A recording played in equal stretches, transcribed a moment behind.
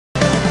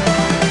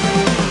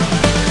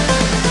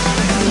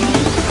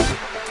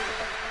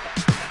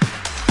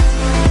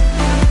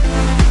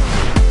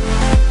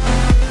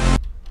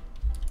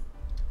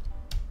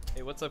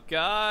What's up,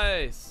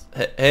 guys?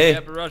 Hey.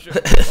 Camp and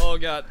Russia. Oh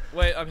god.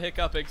 Wait, I'm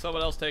hiccuping.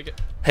 Someone else take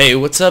it. Hey,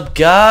 what's up,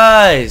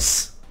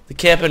 guys? The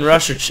Camp and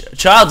Russia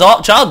Child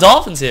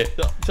Dolphin's here.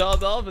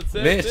 Child Dolphin,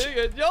 same Mitch.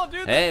 thing. Yo,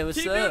 dude, Hey, what's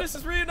Team up? Nudist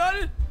is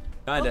reunited.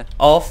 Kinda.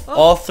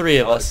 All three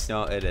of us.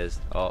 No, it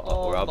is. We're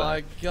all Oh my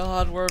back.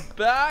 god, we're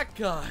back,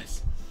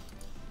 guys.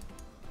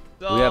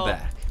 So, We are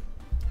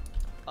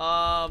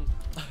back.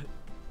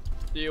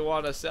 do you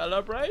want to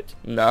celebrate?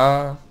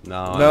 Nah.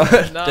 No. No.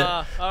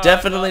 Nah. Alright,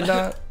 Definitely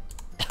well, not.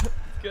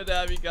 Good to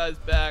have you guys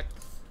back.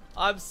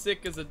 I'm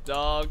sick as a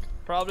dog.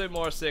 Probably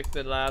more sick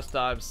than last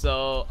time.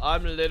 So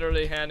I'm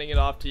literally handing it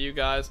off to you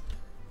guys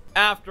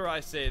after I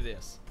say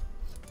this.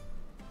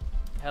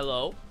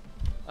 Hello.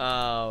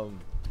 Today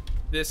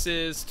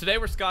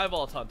we're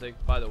Skyvault hunting,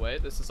 by the way.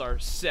 This is our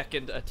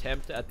second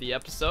attempt at the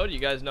episode. You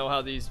guys know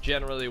how these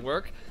generally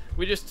work.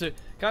 We just to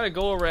kind of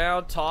go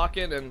around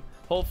talking, and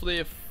hopefully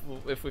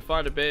if we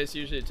find a base,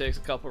 usually it takes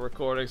a couple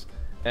recordings,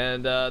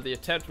 and the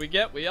attempt we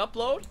get, we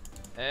upload,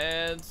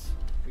 and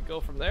we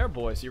go from there,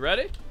 boys. You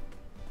ready?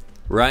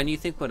 Ryan, you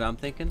think what I'm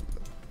thinking?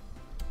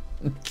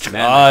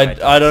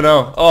 I don't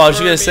know. Oh, I was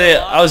gonna say.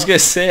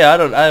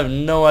 I have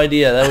no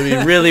idea. That would be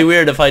really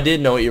weird if I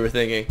did know what you were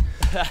thinking.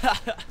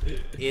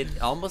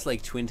 It almost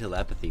like twin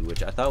telepathy,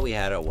 which I thought we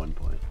had at one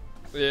point.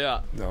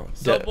 Yeah. No.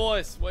 So,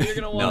 boys, what you're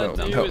gonna want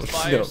to do no, is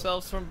buy no.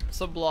 yourselves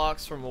some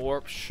blocks from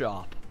Warp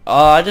Shop.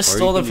 I just Or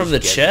stole you them can from the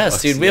just get chest,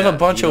 blocks. dude. We have a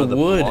bunch You know of the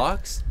wood.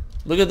 blocks?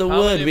 Look at the How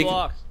wood. many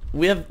blocks?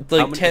 We have How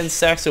like many- 10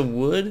 stacks of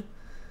wood.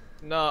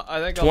 No, I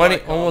think I'll 20, buy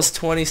cobble. almost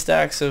 20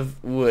 stacks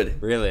of wood.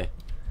 Really?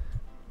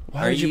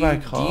 Why would you buy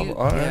cobble?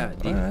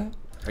 Alright.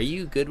 Are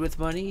you good with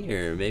money,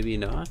 or maybe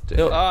not?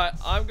 No. Alright,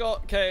 I'm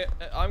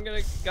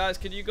gonna, guys,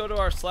 can you go to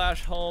our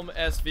 /home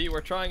SV?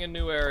 We're trying a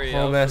new area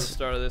Home for the S-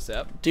 start of this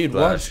ep. Dude,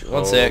 one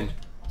sec.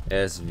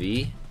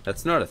 SV?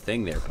 That's not a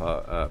thing there,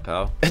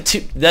 pal.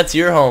 Dude, that's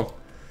your home.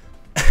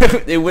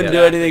 They wouldn't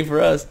Yeah. do anything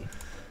for us.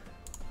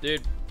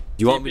 Dude,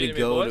 You want me beating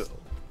to go boys?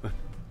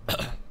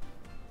 to...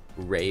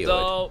 Rayod.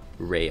 So,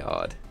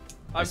 Rayod.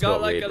 I I've spelled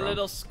got like raid a wrong.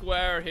 little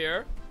square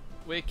here.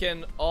 We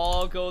can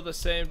all go the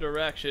same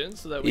direction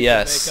so that we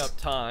Yes. can make up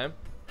time.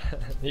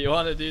 You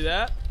want to do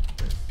that?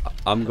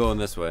 I'm going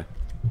this way.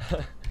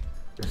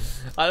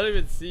 I don't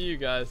even see you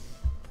guys.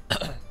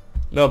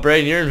 No,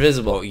 Braden, you're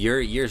invisible. Oh,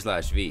 you're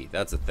 /V.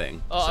 That's a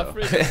thing. Oh, so. I'm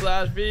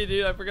freaking /V,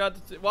 dude. I forgot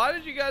to. Why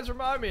did you guys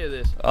remind me of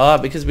this?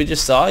 Because we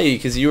just saw you,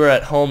 because you were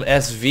at home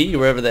SV,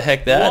 wherever the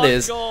heck that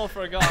is. One goal,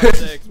 for God's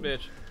sakes,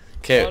 Mitch.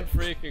 Okay. One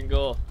freaking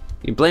goal.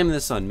 You blaming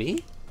this on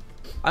me?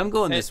 I'm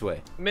going Hey, this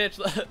way. Mitch,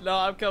 no,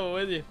 I'm coming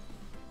with you.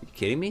 You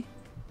kidding me?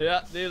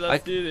 Yeah, dude,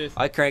 let's do this.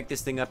 I cranked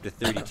this thing up to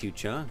 32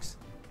 chunks.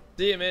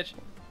 See you, Mitch.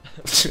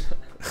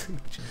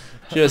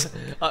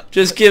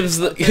 just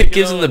gives I'll take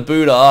it him the over.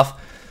 boot off.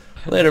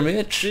 Later,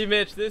 Mitch. See,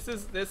 Mitch, this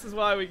is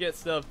why we get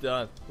stuff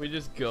done. We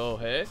just go,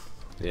 hey?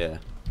 Yeah.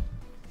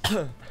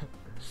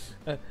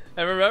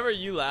 And remember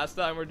you last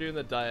time we're doing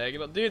the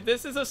diagonal? Dude,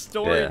 this is a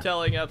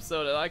storytelling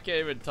episode and I can't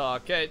even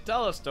talk. Okay,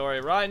 tell a story.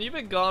 Ryan, you've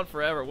been gone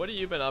forever. What have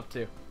you been up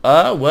to?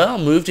 Well,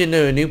 moved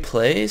into a new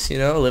place, you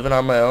know, living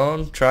on my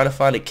own, trying to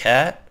find a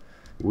cat.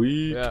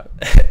 Yeah.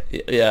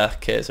 Yeah,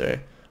 okay, sorry.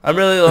 I'm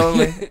really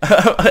lonely.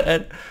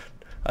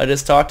 I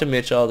just talked to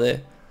Mitch all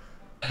day.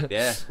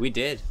 Yeah, we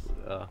did.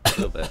 A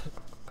little bit.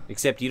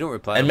 Except you don't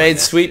reply And to my made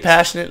sweet,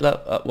 messages. passionate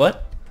love.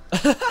 What?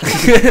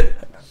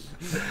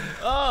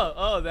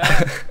 Oh,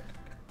 that.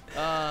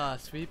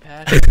 Sweet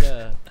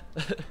passion.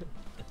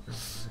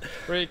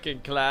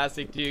 Freaking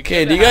classic, dude.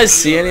 Okay, Good do to you guys have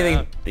see around.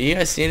 anything? Do you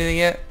guys see anything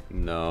yet?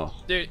 No.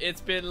 Dude,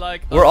 it's been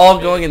like. We're all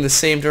going in the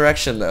same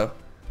direction, though.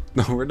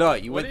 No, we're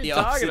not. You What went are the you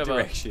talking opposite about?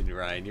 direction,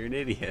 Ryan. You're an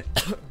idiot.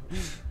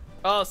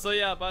 Oh, so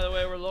yeah, by the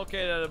way, we're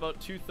located at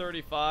about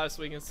 235,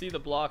 so we can see the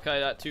block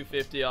height at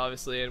 250,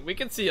 obviously, and we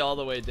can see all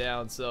the way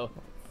down, so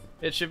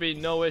it should be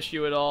no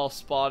issue at all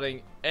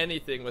spotting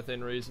anything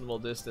within reasonable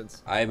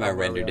distance. I have my of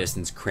where render we are.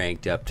 distance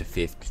cranked up to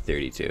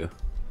 32.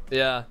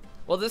 Yeah.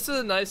 Well, this is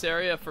a nice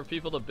area for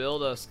people to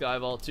build a sky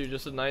vault too,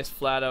 just a nice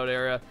flat out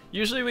area.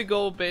 Usually we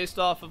go based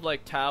off of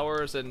like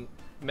towers and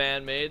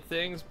man-made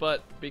things,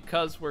 but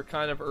because we're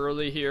kind of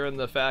early here in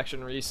the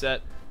faction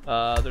reset,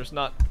 there's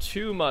not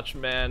too much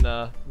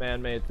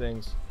man-made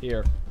things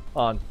here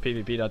on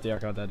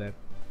pvp.thearchon.net.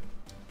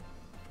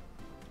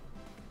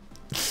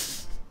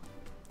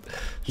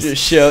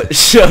 Just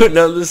shouting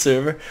on the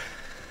server.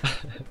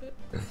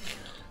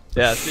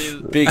 Yeah,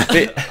 see, Big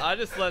I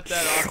just let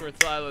that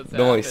awkward silence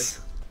noise.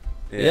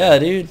 Yeah,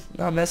 dude.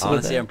 Not messing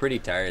Honestly, with I'm pretty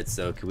tired,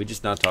 so can we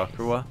just not talk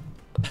for a while?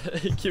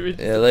 happen. Can we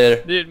that. Yeah,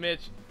 later. Dude,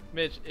 Mitch,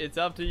 it's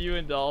up to you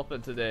and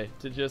Dolphin today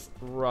to just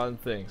run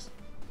things.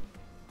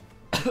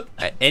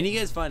 And you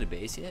guys find a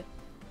base yet?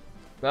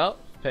 No,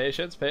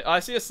 patience. I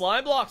see a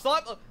slime block.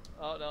 Oh,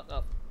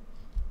 no.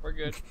 We're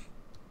good.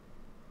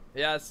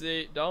 Yeah,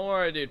 see, don't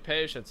worry, dude.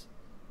 Patience.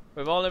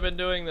 We've only been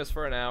doing this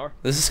for an hour.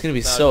 This is gonna be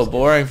No, so just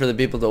boring for the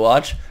people to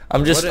watch.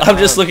 I'm just What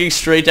if, looking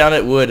straight down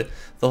at wood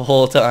the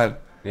whole time.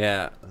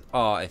 Yeah.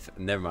 Oh,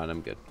 never mind.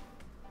 I'm good.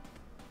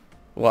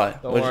 Why?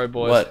 Don't worry,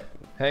 boys. What?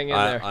 Hang in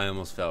there. I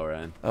almost fell,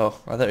 Ryan. Oh,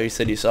 I thought you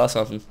said you saw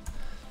something.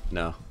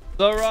 No.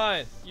 So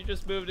Ryan, you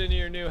just moved into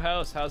your new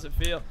house. How's it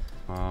feel?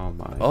 Oh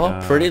my Oh,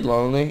 god. pretty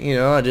lonely. You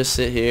know, I just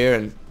sit here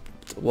and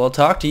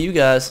talk to you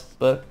guys,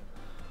 but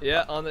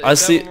Yeah, on the I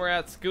except see- when we're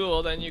at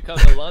school, then you come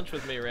to lunch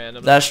with me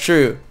randomly. that's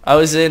true. I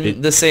was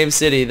in the same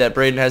city that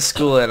Braden has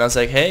school in. I was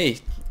like, hey,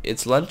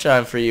 it's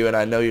lunchtime for you, and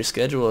I know your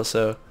schedule,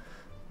 so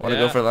want to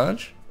go Yeah. for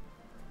lunch?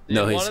 Dude,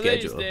 No, his one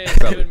schedule. of these days,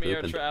 Probably you and me are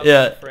pooping. traveling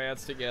Yeah. to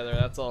France together.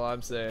 That's all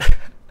I'm saying.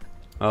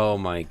 Oh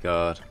my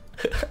god.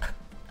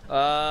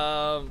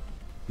 Alright,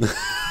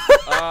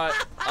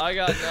 I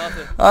got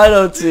nothing. I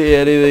don't see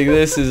anything.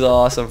 This is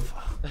awesome.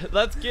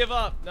 Let's give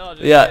up. No,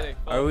 just Yeah. kidding.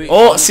 Are we?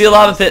 Oh, see a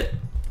lava pit.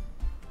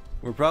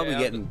 We're probably Yeah,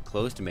 getting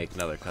close to making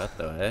another cut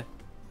though, hey?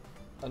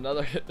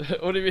 Another.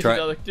 What do you mean Try-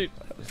 another? Dude.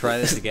 Try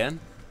this again?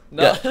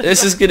 No. Yeah,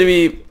 this is gonna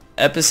be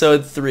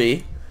episode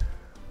 3.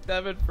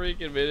 7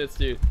 freaking minutes,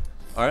 dude.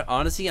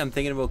 Honestly, I'm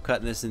thinking about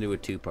cutting this into a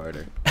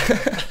 2-parter.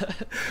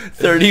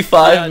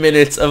 35 Yeah,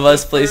 minutes of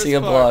us The placing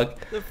a first part-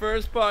 block. The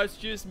first part's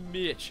just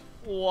Mitch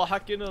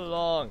walking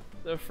along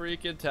the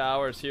freaking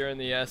towers here in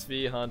the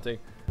SV hunting.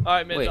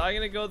 Alright, Mitch, Wait. I'm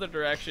gonna go the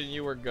direction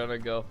you were gonna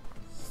go.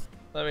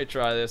 Let me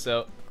try this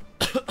out.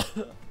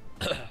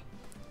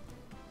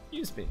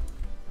 Excuse me.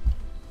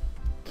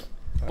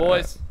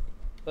 Boys,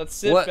 let's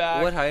sit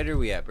back. What height are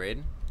we at,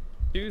 Braden?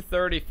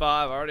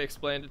 235. I already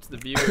explained it to the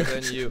viewers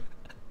and you.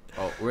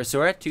 Oh, we're at It's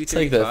like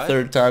 235. the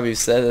 3rd time you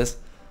said this.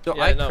 So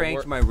Yeah, I no, cranked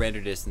we're- my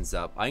render distance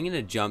up. I'm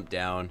gonna jump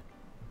down,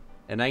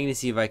 and I'm gonna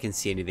see if I can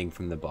see anything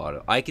from the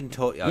bottom. I can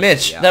totally.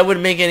 Mitch, yeah. that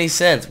wouldn't make any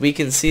sense. We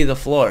can see the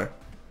floor.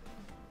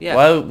 Yeah.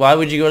 Why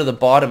would you go to the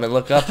bottom and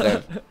look up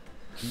then?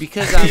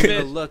 Because I'm gonna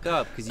Mitch. look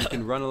up, because you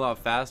can run a lot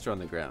faster on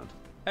the ground.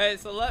 Hey,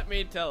 so let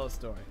me tell a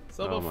story.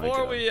 So Oh my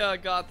before God. we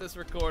got this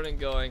recording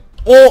going,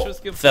 Oh, Mitch was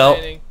fell.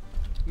 complaining.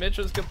 Mitch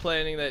was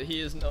complaining that he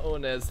is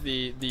known as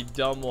the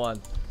dumb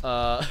one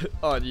on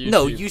YouTube.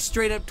 No, you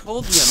straight up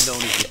told me I'm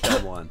known as the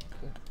dumb one.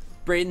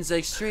 Braden's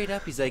like straight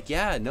up. He's like,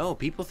 yeah, no,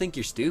 people think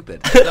you're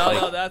stupid. No,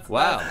 Like, no, that's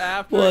wow. That's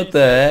after What he the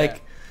said heck?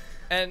 that.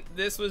 And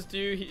this was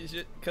due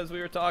because we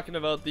were talking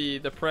about the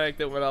prank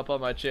that went up on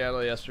my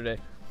channel yesterday,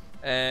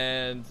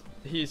 and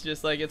he's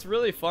just like, it's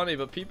really funny,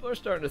 but people are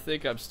starting to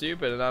think I'm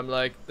stupid, and I'm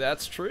like,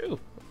 that's true.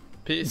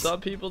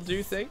 Some people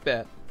do think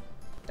that.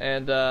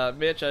 And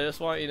Mitch, I just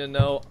want you to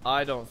know,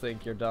 I don't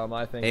think you're dumb.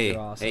 I think Hey, you're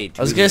awesome. hey.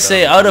 I was Tweety gonna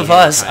say, Bell, out can of you hit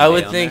a us, time I day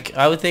would on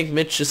think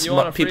Mitch is You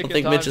want a people freaking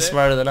think Mitch time is day?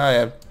 smarter than I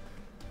am.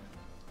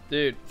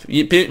 Dude.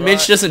 Mitch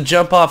Right. doesn't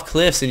jump off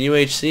cliffs in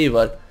UHC,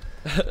 but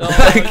Oh,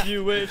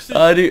 UHC.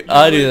 I do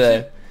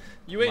that.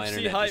 My UHC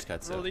internet hype just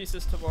cuts out.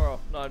 releases tomorrow.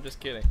 No, I'm just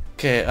kidding.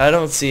 Okay, I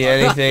don't see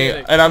I'm not anything,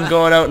 kidding. and I'm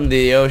going out in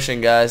the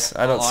ocean, guys.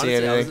 I don't Honestly,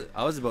 see anything.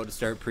 I was about to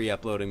start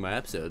pre-uploading my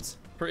episodes.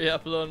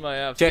 Pre-upload my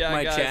apps. Check Yeah,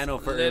 my guys, channel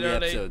for early literally,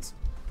 episodes.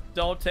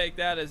 Don't take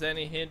that as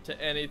any hint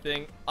to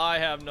anything. I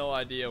have no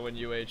idea when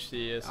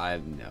UHC is. I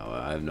have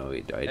no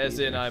idea. As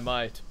in, I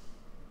might.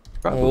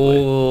 Probably.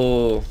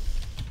 Oh,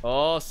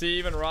 Oh, see,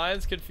 even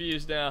Ryan's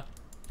confused now.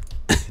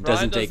 Ryan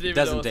doesn't take even know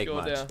doesn't what's take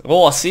going much. down.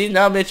 oh, see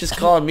now Mitch is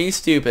calling me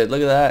stupid.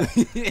 Look at that.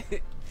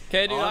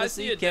 Okay, dude, Honestly, I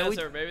see a can't we-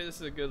 desert. Maybe this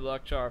is a good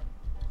luck charm.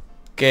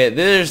 Okay,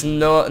 there's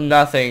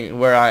nothing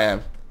where I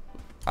am.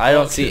 I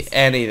don't see Focus.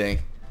 anything.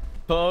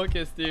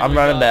 Focus, dude. I'm we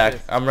running got back.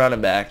 this. I'm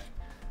running back.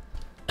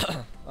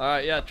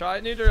 Alright, yeah, try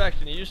a new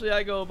direction. Usually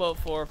I go about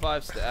 4 or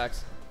 5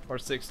 stacks. Or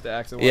 6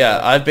 stacks. and Yeah,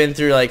 whatnot. I've been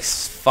through like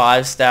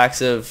 5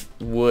 stacks of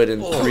wood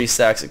and Oh. 3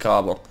 stacks of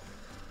cobble.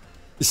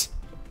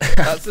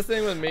 That's the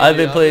thing with me. I've dude.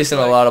 been I'm placing just,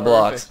 a like, lot of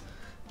perfect. blocks.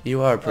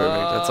 You are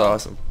perfect. That's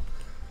awesome.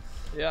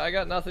 Yeah, I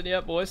got nothing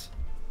yet, boys.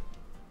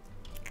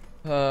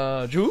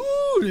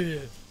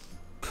 Julian.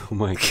 Oh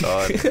my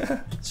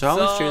god. So how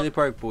much So- Trailer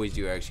Park Boys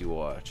do you actually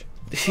watch?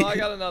 Oh, I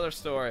got another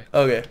story.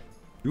 Okay.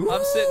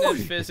 I'm sitting in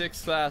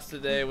physics class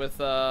today with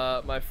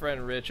my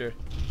friend Richard.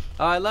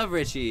 Oh, I love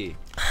Richie.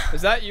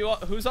 Is that you?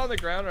 Who's on the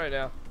ground right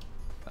now?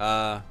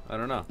 I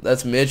don't know.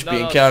 That's Mitch No,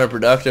 being no.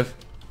 counterproductive.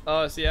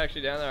 Oh, is he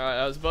actually down there? Alright,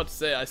 I was about to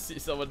say I see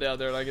someone down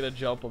there and I'm gonna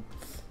jump him.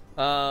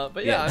 But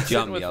yeah, Yeah, I'm jump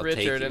sitting me, with I'll take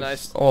Richard you. and I.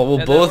 Oh,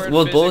 and then we're in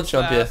we'll both physics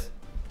jump you. class.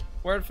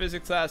 We're in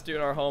physics class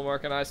doing our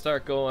homework and I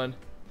start going.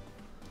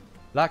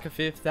 Like a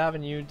Fifth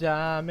Avenue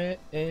diamond,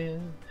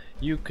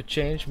 you could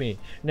change me.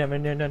 Never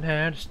knew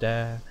how to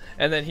style.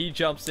 And then he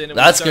jumps in. And we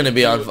That's start gonna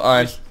be on doing-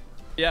 fine.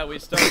 Yeah, we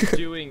start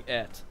doing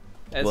it,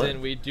 as What? in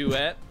we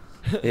duet.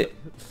 It-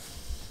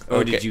 Or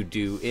Okay. did you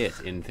do it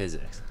in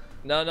physics?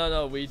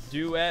 No, we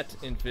duet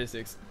in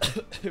physics.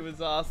 It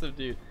was awesome,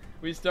 dude.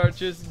 We start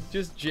just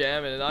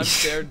jamming, and I'm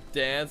there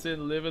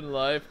dancing, living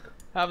life,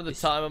 having the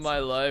time of my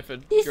life,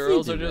 and Yes,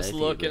 girls you are do, just I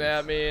looking think.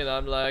 at me, and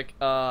I'm like,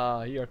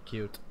 ah, you're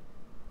cute.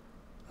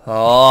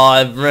 Oh,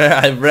 I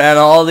ran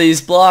all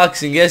these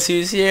blocks, and guess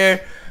who's here?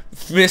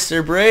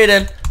 Mr.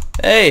 Braden.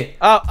 Hey.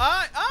 Oh,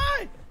 I!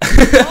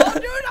 Oh,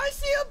 dude, I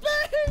see a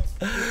base!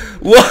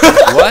 What?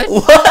 What? I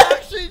What?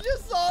 actually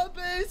just saw a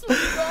base when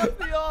you knocked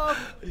me off.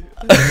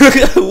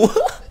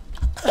 What?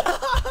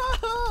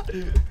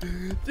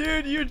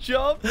 Dude, you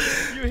jumped,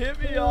 you hit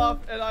me off,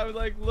 and I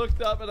like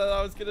looked up, and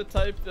I was gonna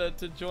type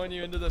to join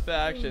you into the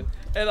faction,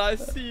 and I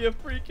see a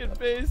freaking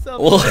base up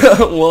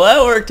there. Well,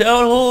 that worked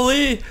out.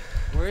 Holy.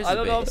 Where is I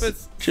the don't know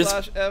base? if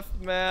it's /F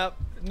map.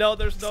 No,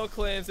 there's no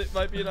claims. It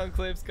might be an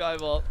unclaimed sky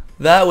vault.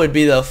 That would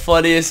be the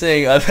funniest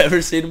thing I've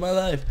ever seen in my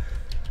life.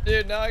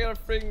 Dude, now I gotta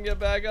freaking get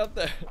back up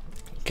there.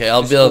 Okay,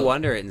 I'll Just build go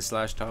under it and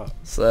 /top.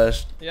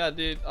 slash. Yeah,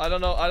 dude, I don't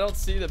know. I don't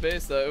see the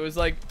base though. It was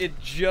like it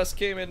just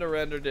came into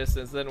render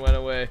distance, then went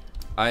away.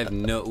 I have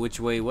no. Which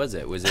way was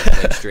it? Was it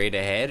like straight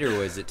ahead or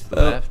was it to the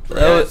left? that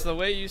Yeah, was- it's the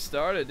way you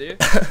started, dude.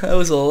 That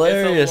was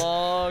hilarious. It's a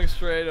long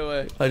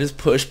straightaway. If I just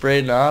push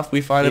Braden off, we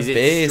find Is a it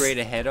base. straight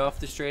ahead off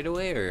the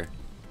straightaway or?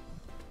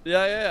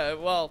 Yeah.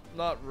 Well,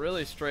 not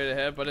really straight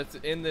ahead, but it's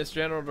in this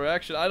general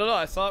direction. I don't know.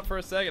 I saw it for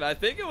a second. I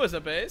think it was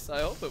a base.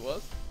 I hope it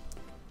was.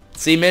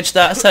 See, Mitch,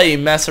 that's how you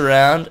mess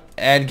around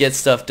and get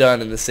stuff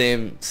done in the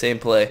same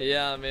play.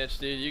 Yeah, Mitch,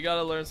 dude, you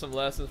gotta learn some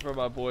lessons from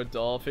my boy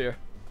Dolph here.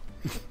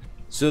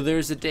 So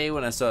there's a day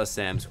when I saw a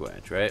Sam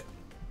Squatch, right?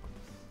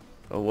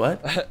 A what?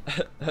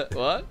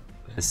 What?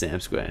 A Sam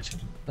Squatch.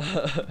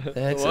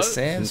 That's a What?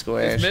 Sam Is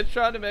squash. Mitch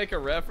trying to make a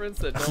reference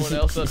that no one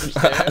else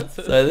understands?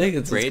 So I think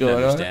it's what's Braden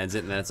going on. understands it,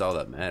 and that's all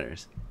that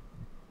matters.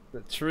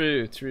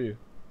 True.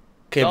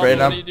 Okay, Dolph, Braden,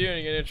 what are you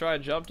doing? You gonna try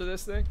and jump to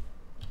this thing?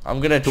 I'm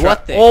gonna To try.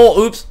 what thing?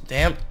 Oh, oops,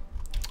 damn.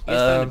 You guys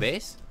found a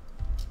base?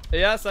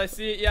 Yes, I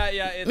see it. Yeah.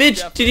 It's Mitch,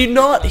 did definitely you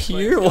not unclaimed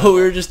hear sky what we vault.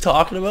 were just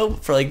talking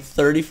about for like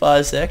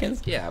 35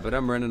 seconds? Yeah, but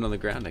I'm running on the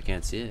ground. I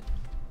can't see it.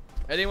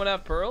 Anyone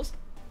have pearls?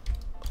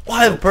 Oh,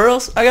 I have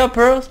pearls. I got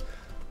pearls.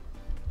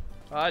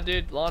 Alright,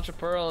 dude, launch a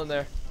pearl in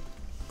there.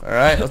 All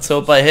right, let's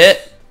hope I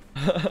hit.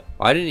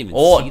 I didn't even.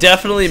 Oh, see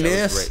definitely that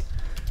was miss.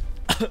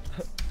 right.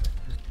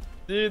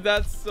 Dude,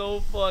 that's so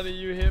funny.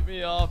 You hit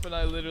me off and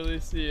I literally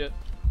see it.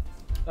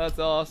 That's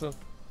awesome.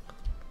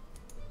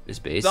 This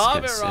base.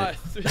 Stop is it, kinda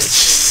right?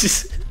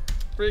 sick.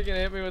 Freaking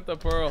hit me with the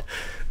pearl.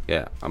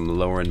 Yeah, I'm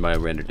lowering my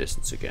render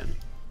distance again.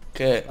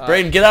 Okay,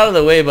 Braden, get out of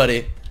the way,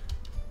 buddy.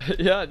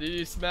 Yeah, dude,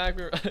 you smack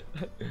me.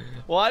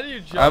 Why do you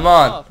jump I'm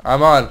on. off?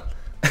 I'm on.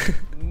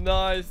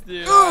 Nice,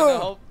 dude.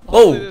 Whoa.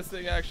 Hopefully this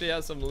thing actually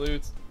has some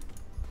loot.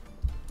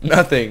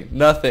 Nothing. Oh,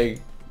 Nothing.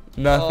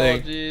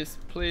 jeez.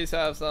 Please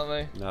have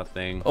something.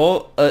 Nothing.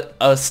 Oh,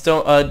 a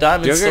stone, a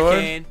diamond Sugar sword.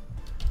 cane.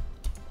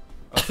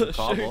 Oh, some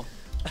cobble.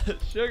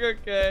 Sugar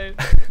cane.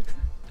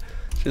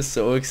 Just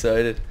so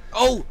excited.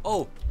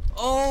 Oh!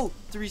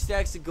 3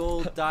 stacks of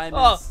gold,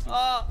 diamonds.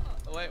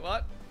 Wait,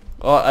 what?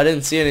 Oh, I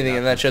didn't see anything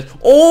in that chest.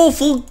 Oh,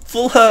 full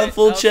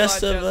Outside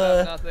chest of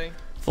have nothing.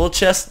 full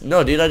chest.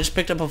 No, dude, I just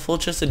picked up a full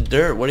chest of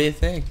dirt. What do you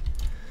think?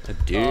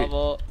 Dude.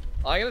 Cobble.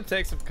 I'm gonna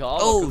take some cobble.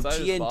 Oh, 'cause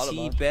I just bought a TNT,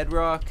 bunch.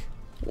 bedrock.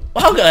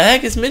 How the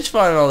heck is Mitch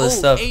finding all this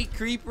stuff? 8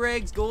 creeper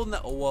eggs, golden.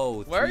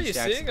 Whoa. Where are 3 you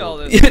stacks of seeing all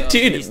gold. this? Yeah,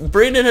 dude,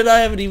 Brandon and I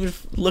haven't even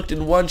looked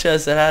in one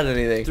chest that had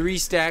anything. 3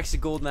 stacks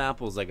of golden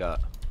apples I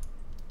got.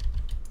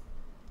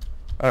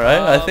 All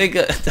right, I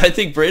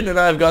think Brandon and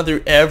I have gone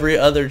through every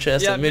other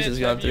chest Yeah, that Mitch has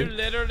gone you through.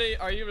 literally,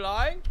 are you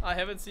lying? I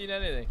haven't seen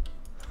anything.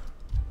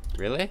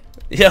 Really?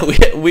 Yeah,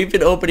 we've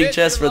been opening Mitch,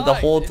 chests you're for the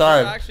lying. whole Is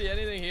there time. actually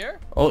anything here?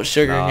 Oh,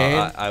 sugar No,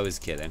 cane. I was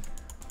kidding.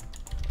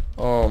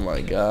 Oh my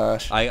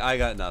gosh. I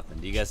got nothing.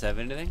 Do you guys have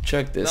anything?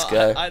 Check this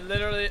No, guy. I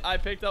literally, I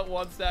picked up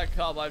 1 stack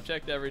cobble. I've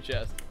checked every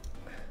chest.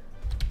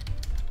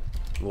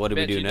 What do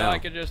we Mitch, do you know now? I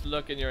could just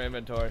look in your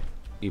inventory.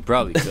 You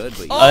probably could, but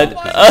you Oh had to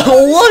my pick God,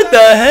 what the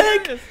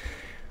heck? serious?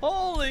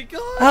 Holy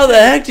God! How the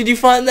heck did you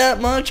find that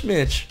much,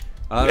 Mitch?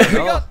 I don't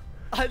know.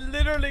 I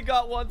literally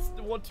got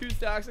 2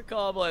 stacks of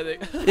cobble, I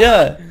think.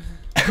 Yeah.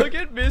 Look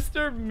at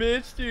Mr.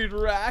 Mitch, dude,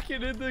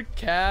 racking in the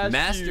cash.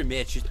 Master dude.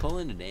 Mitch is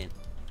pulling it in.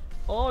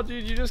 Oh,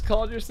 dude, you just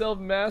called yourself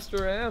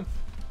Master M.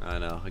 I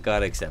know. I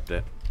gotta accept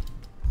it.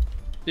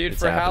 Dude,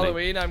 It's for happening.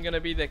 Halloween, I'm gonna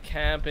be the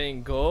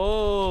camping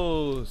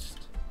ghost.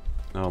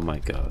 Oh my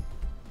god.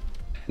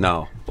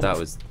 No, that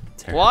was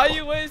terrible. Why are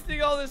you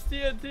wasting all this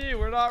TNT?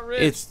 We're not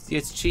rich.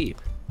 It's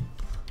cheap.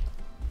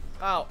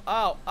 Ow,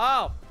 ow,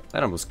 ow.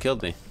 That almost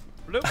killed me.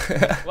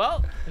 Bloop.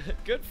 Well,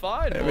 good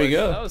find. There we boys.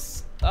 go.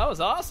 That was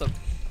awesome.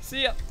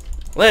 See ya.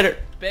 Later.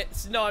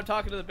 No, I'm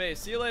talking to the base.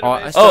 See you later, Oh,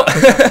 I base.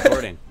 stopped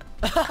recording.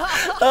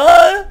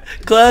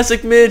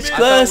 Classic Mitch. I thought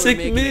we were Classic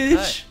making a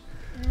Mitch.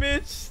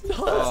 Mitch, stop.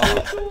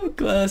 Oh.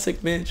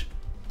 Classic Mitch.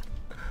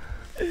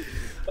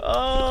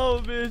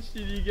 Oh, Mitch,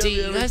 you get Dude, me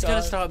you every guys gotta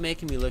time. stop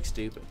making me look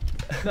stupid.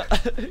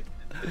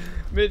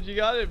 Mitch, you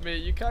gotta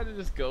admit, you kind of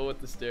just go with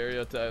the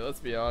stereotype. Let's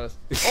be honest.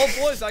 Oh,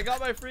 boys, I got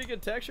my freaking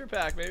texture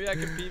pack. Maybe I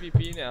can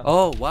PvP now.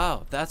 Oh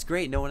wow, that's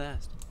great. No one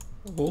asked.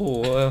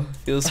 Oh,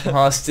 feel some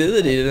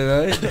hostility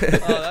tonight.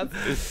 Oh,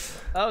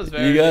 that was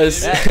very. You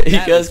guys, good. you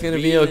That guys is gonna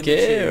be real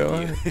okay or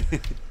immature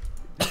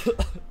what? of you.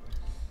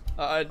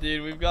 Alright,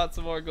 dude, we've got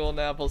some more golden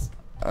apples.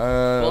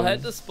 We'll Um,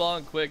 head to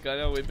spawn quick. I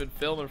know we've been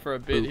filming for a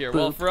bit Boo, here. boo,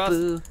 Well, for us,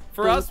 boo,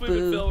 we've been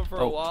boo. filming for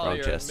a Oh, while wrong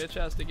here. chest. And Mitch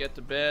has to get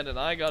to bed, and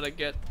I gotta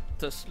get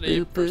to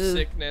sleep Boo, for boo,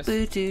 sickness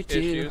boo, doo, doo.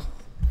 issues.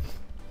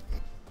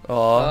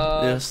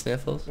 Aw, little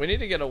sniffles. We need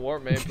to get a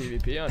warp main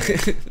PvP on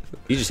here.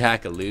 You just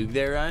hack a lug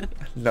there, Ryan?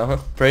 No,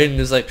 Braden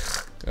is like,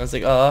 I was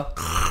like,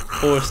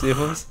 Poor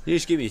Sniffles. You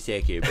just give me a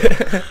sec here, bro.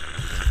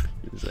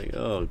 He was like,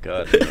 oh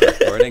god,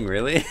 recording,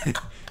 really?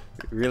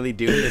 Really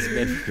doing this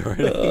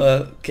mid-recording?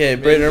 Okay,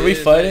 Brayden, are we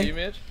fighting? You,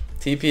 Mitch?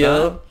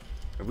 TPO?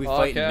 Are we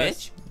fighting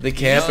Mitch? The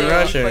camping Are we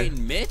rusher.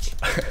 fighting Mitch?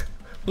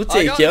 We'll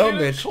take you out,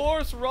 Mitch. Of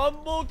course,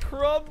 Rumble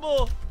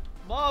Crumble.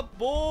 My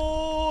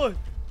boy.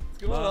 What's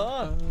going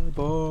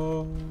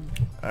on?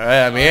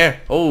 Alright, I'm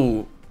here.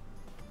 Oh.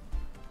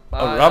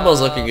 Oh,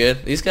 Rumble's looking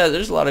good. These guys,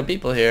 there's a lot of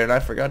people here, and I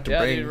forgot to yeah,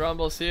 bring dude,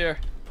 Rumble's here.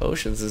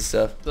 potions and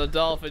stuff. The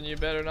Dolphin, you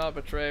better not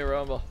betray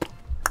Rumble.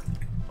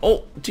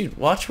 Oh, dude,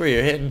 watch where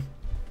you're hitting.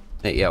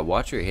 Hey, yeah,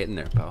 watch where you're hitting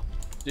there, pal.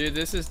 Dude,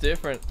 this is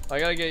different. I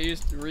gotta get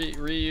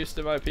re-used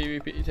to my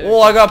PvP technique.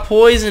 Oh, I got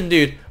poisoned,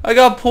 dude. I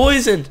got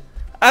poisoned.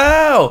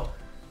 Ow.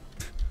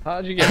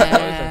 How'd you get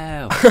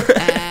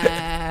poisoned?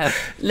 Ow!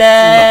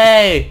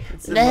 Nay.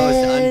 It's the most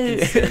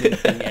unconcerning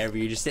thing ever.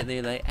 You're just sitting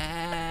there like,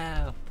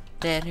 ow,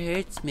 that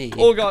hurts me.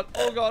 Oh god,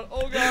 oh god,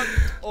 oh god,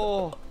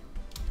 oh.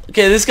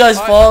 Okay, this guy's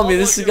Alright, following me. Bubble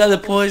This is the here, guy that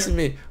Bubble poisoned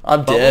here. me. I'm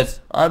Bubbles? dead.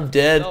 I'm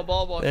dead. No,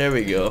 ball. There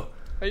we go.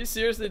 Are you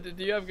seriously, do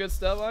you have good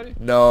stuff on you?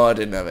 No, I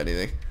didn't have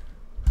anything.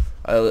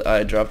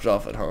 I dropped it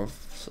off at home.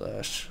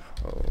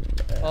 Home.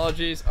 Oh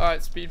jeez,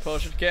 alright, speed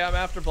potion. Okay, I'm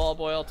after Ball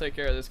Boy, I'll take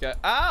care of this guy.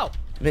 Ow!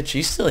 Mitch,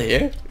 you still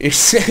here? You're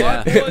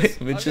Yeah.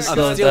 Mitch is I'm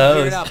still I'm in still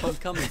the geared house. up. I'm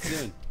coming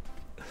soon.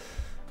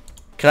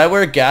 Can I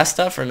wear gas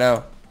stuff or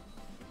no?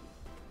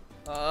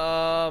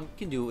 You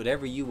can do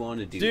whatever you want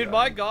to do. Dude,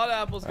 my god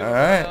apple's gonna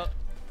Alright. run out.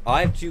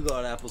 I have 2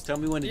 god apples. Tell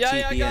me when to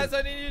Yeah, TP guys, in.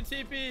 I need you to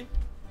TP.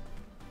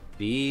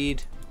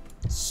 Speed.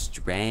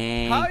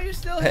 Strength. How are you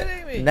still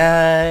hitting me?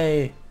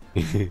 Nay.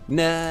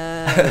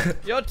 No.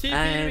 Yo, TP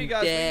I'm me,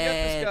 guys, we can get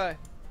this guy.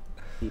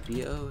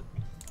 TPO.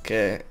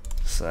 Okay.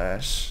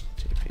 Slash.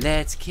 TP.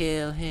 Let's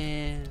kill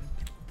him.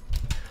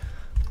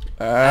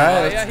 Oh,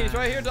 Alright. yeah, he's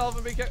right here,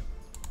 Dolphin, be careful.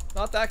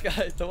 Not that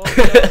guy, the one with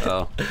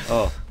the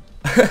Oh.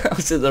 I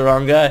was the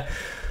wrong guy.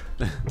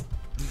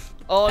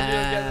 Oh, dude,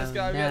 I'm getting this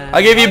guy, I'm getting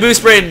I gave you a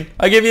boost, Brayden.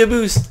 I gave you a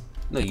boost.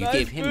 No, you Nice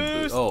gave him a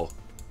boost. boost. Oh.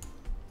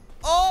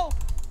 Oh!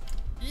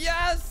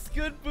 Yes!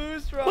 Good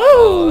boost, Rob. Woo!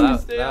 Oh,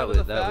 Stay that out was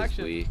of the that was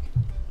faction. weak.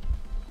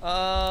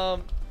 I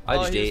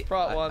I here's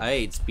prot one. I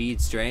ate speed,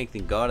 strength,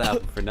 and god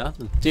apple for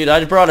nothing. Dude,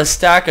 I brought a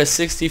stack of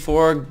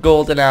 64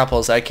 golden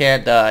apples. I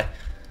can't die.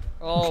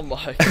 Oh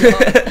my god,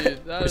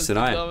 dude. That is Listen,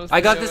 the I dumbest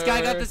got thing this I've guy. I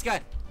ever got heard. this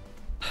guy.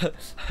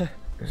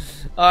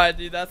 Alright,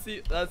 dude,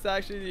 that's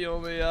actually the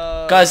only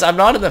Guys, I'm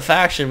not in the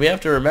faction. We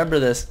have to remember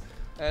this.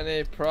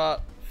 any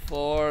prot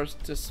force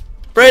to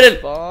Brayden!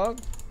 spawn.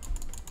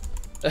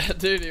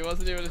 Dude, he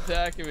wasn't even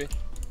attacking me.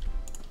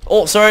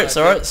 Oh, sorry,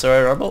 Alright,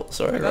 sorry, Rumble.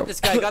 Sorry, I got Rumble. this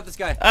guy. I got this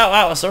guy. Ow,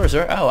 ow, sorry,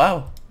 sir. Ow,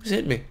 ow. Who's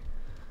hitting me?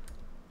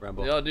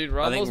 Rumble. Yo, dude, I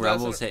Rumble's think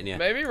Rumble's messing- hitting you.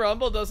 Maybe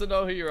Rumble doesn't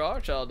know who you are,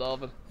 Child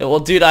Dolphin. Yeah, well,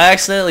 dude, I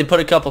accidentally put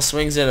a couple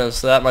swings in him,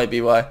 so that might be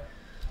why.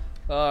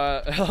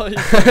 Oh, you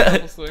put a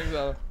couple swings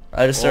on him.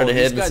 I just started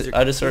these hitting. guys are-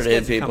 I just started these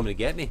guys hitting are people. coming to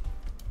get me.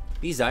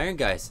 These iron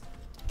guys.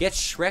 Get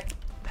Shrek,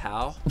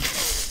 pal.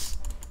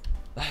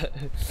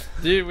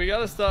 Dude, we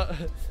gotta stop.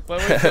 When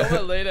we film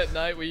it late at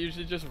night, we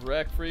usually just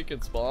wreck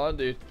freaking spawn,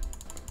 dude.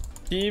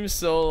 Team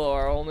Solo,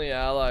 our only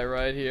ally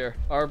right here.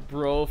 Our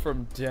bro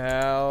from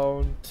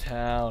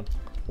downtown.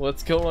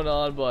 What's going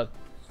on, bud?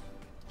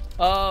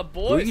 Boys.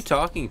 Who are you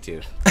talking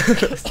to?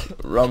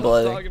 Rumble, I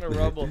I'm think. talking to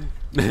Rumble.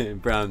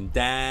 From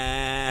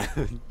down.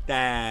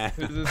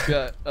 Who's this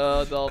guy?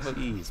 Dolphin.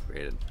 Jeez,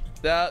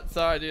 Brayden.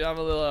 Sorry, dude, I'm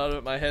a little out of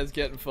it. My head's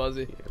getting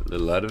fuzzy. A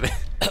little out of it.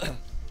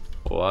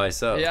 Why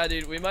so? Yeah,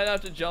 dude, we might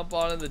have to jump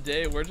on in the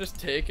day. We're just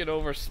taking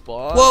over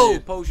spawn. Whoa!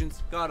 dude.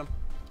 Potions. Got him.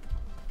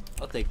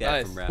 I'll take that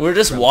Nice. from Round. We're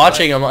just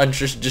watching them and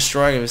just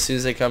destroying them as soon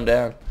as they come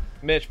down.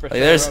 Mitch, Like,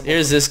 protect Rumble.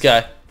 here's this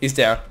guy. He's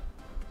down.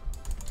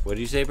 What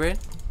did you say, Brayden?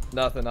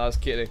 Nothing, I was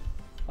kidding.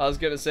 I was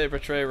gonna say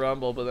betray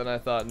Rumble, but then I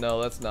thought, no,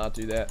 let's not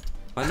do that.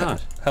 Why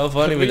not? How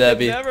funny we would that could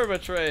be? never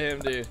betray him,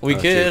 dude. We Oh,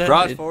 could. shit.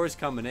 Broad It- Forest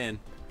coming in.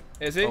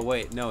 Is he? Oh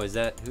wait, no, is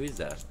that who is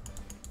that?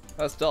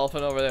 That's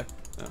Dolphin over there.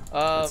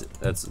 Oh,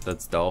 that's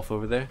Dolph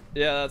over there.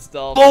 Yeah, that's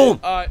Dolphin. Boom!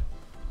 Alright.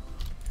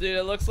 Dude,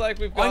 it looks like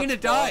we've got I'm gonna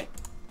die.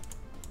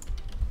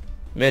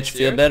 Mitch, feel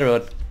Serious? better,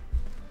 bud.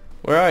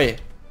 Where are you?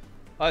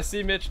 I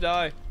see Mitch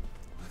die.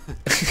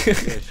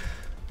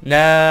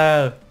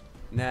 No.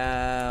 No,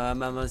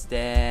 I'm almost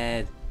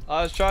dead.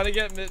 I was trying to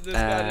get this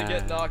guy to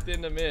get Ah. knocked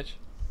into Mitch.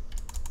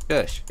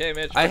 Gosh. Okay,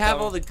 Mitch. I we're have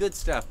coming. all the good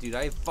stuff, dude.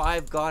 I have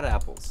 5 god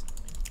apples.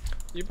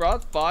 You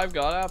brought 5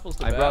 god apples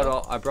to I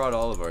battle? brought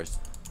all of ours.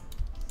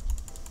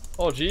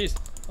 Oh, jeez.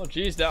 Oh,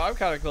 jeez. Now I'm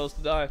kind of close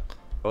to dying.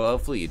 Well,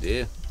 hopefully you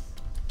do.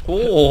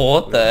 Oh,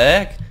 what the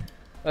heck?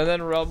 And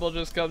then Rumble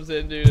just comes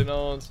in, dude, and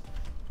owns.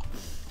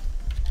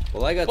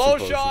 Well, I got Bow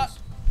some shot! potions.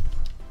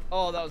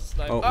 Oh, that was a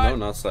sniper. Oh Alright.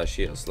 no, not slash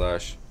shield,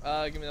 slash.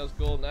 Give me those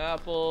golden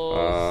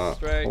apples.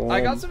 Strength.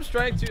 I got some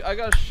strength too. I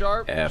got a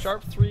sharp F.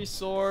 3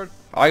 sword.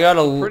 I got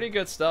a. Pretty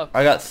good stuff.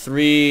 I got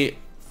three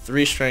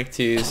strength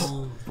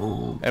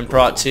 2s and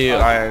brought 2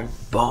 iron.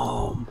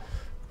 Boom.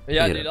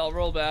 Yeah, Yeah. dude, I'll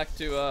roll back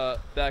to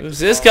back. Who's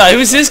to this spawn. guy?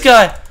 Who's this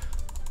guy?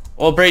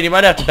 Well, Brady, you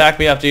might have to back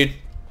me up, dude.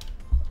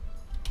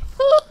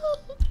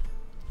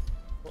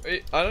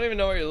 Wait, I don't even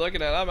know what you're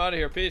looking at. I'm out of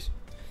here. Peace.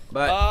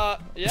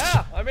 But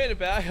yeah, I made it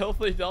back.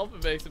 Hopefully Dolphin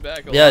makes it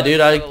back. Yeah, dude,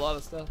 I got a lot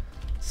of stuff.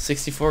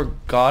 64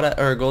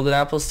 golden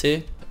apples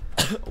too.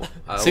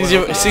 I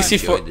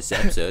 64 enjoyed this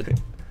episode.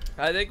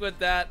 I think with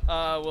that,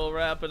 we'll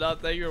wrap it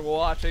up. Thank you for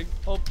watching.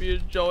 Hope you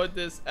enjoyed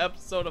this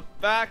episode of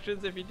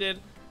Factions. If you did,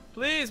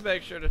 please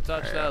make sure to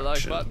touch that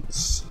like button.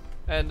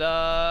 And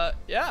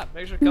yeah,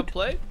 make sure to come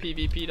play.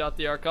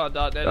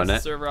 pvp.thearchon.net is the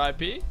server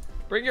IP.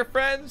 Bring your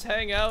friends,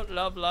 hang out,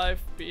 love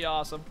life, be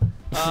awesome.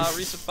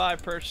 Recent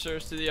 5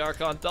 purchasers to the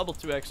Archon, Double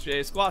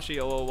 2XJ, Squashy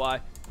OOY,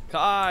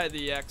 Kai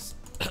the X,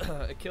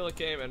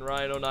 Killicame, and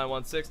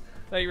Ryan0916.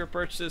 Thank you for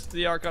purchases to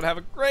the Archon. Have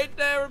a great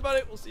day,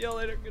 everybody. We'll see y'all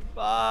later.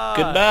 Goodbye.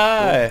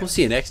 Goodbye. We'll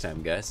see you next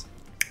time, guys.